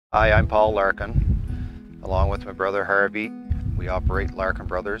Hi, I'm Paul Larkin. Along with my brother Harvey, we operate Larkin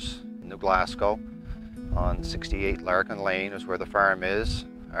Brothers in New Glasgow. On 68 Larkin Lane is where the farm is.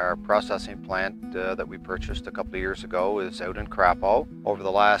 Our processing plant that we purchased a couple of years ago is out in Crapo. Over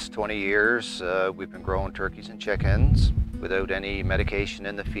the last 20 years, we've been growing turkeys and chickens without any medication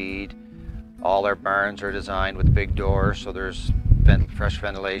in the feed. All our barns are designed with big doors, so there's fresh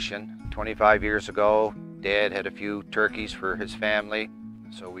ventilation. 25 years ago, Dad had a few turkeys for his family.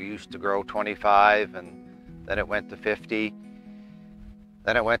 So we used to grow 25, and then it went to 50,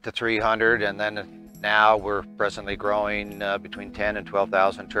 then it went to 300, and then now we're presently growing between 10 and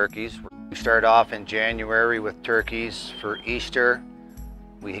 12,000 turkeys. We start off in January with turkeys for Easter.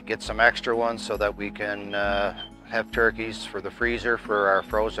 We get some extra ones so that we can have turkeys for the freezer for our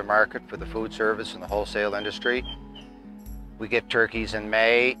frozen market for the food service and the wholesale industry. We get turkeys in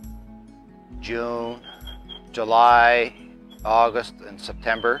May, June, July, August and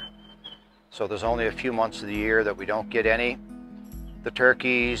September, so there's only a few months of the year that we don't get any. The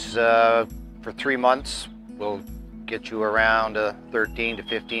turkeys for 3 months will get you around a 13 to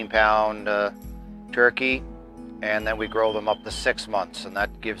 15 pound turkey, and then we grow them up to 6 months, and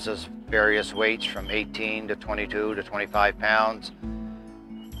that gives us various weights from 18 to 22 to 25 pounds.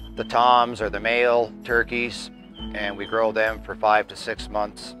 The toms are the male turkeys, and we grow them for 5 to 6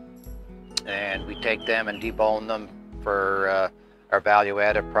 months, and we take them and debone them for our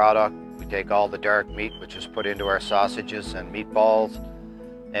value-added product. We take all the dark meat, which is put into our sausages and meatballs,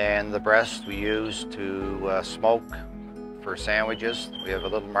 and the breast we use to smoke for sandwiches. We have a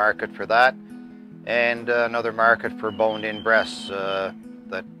little market for that, and another market for boned-in breasts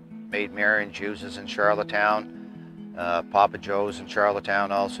that Maid Marian's uses in Charlottetown. Papa Joe's in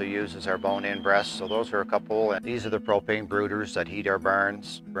Charlottetown also uses our bone-in breasts. So those are a couple. And these are the propane brooders that heat our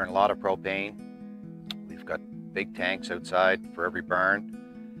barns, burn a lot of propane. We've got big tanks outside for every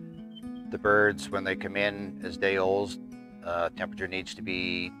barn. The birds, when they come in as day olds, temperature needs to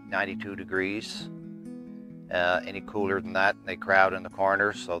be 92 degrees. Any cooler than that, they crowd in the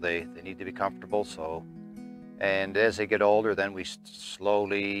corners, so they need to be comfortable. And as they get older, then we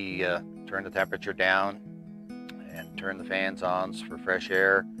slowly turn the temperature down and turn the fans on for fresh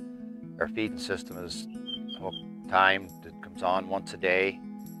air. Our feeding system is timed. It comes on once a day,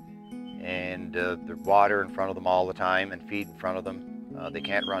 and the water in front of them all the time and feed in front of them. They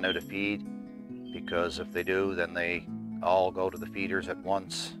can't run out of feed, because if they do, then they all go to the feeders at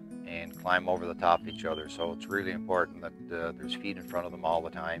once and climb over the top of each other. So it's really important that there's feed in front of them all the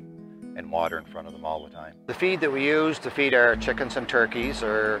time and water in front of them all the time. The feed that we use to feed our chickens and turkeys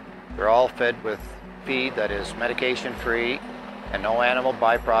they're all fed with feed that is medication free and no animal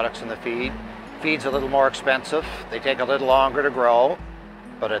byproducts in the feed. Feed's a little more expensive. They take a little longer to grow,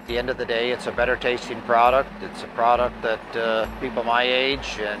 but at the end of the day, it's a better tasting product. It's a product that people my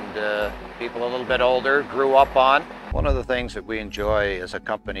age and people a little bit older grew up on. One of the things that we enjoy as a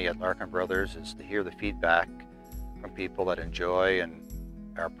company at Larkin Brothers is to hear the feedback from people that enjoy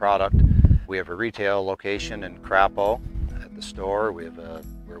our product. We have a retail location in Crapo at the store. We have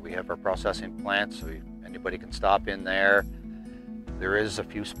where we have our processing plant, so anybody can stop in there. There is a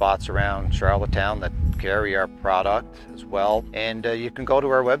few spots around Charlottetown that carry our product as well. And you can go to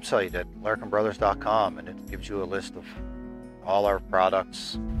our website at larkinbrothers.com, and it gives you a list of all our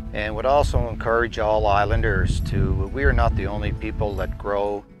products. And would also encourage all islanders we are not the only people that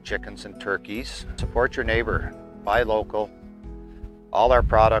grow chickens and turkeys. Support your neighbor, buy local. All our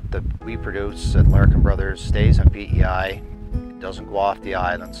product that we produce at Larkin Brothers stays on PEI. It doesn't go off the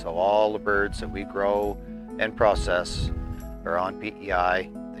island, so all the birds that we grow and process are on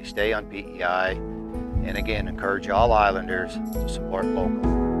PEI. They stay on PEI. And again, encourage all islanders to support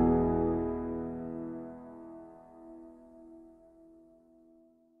local.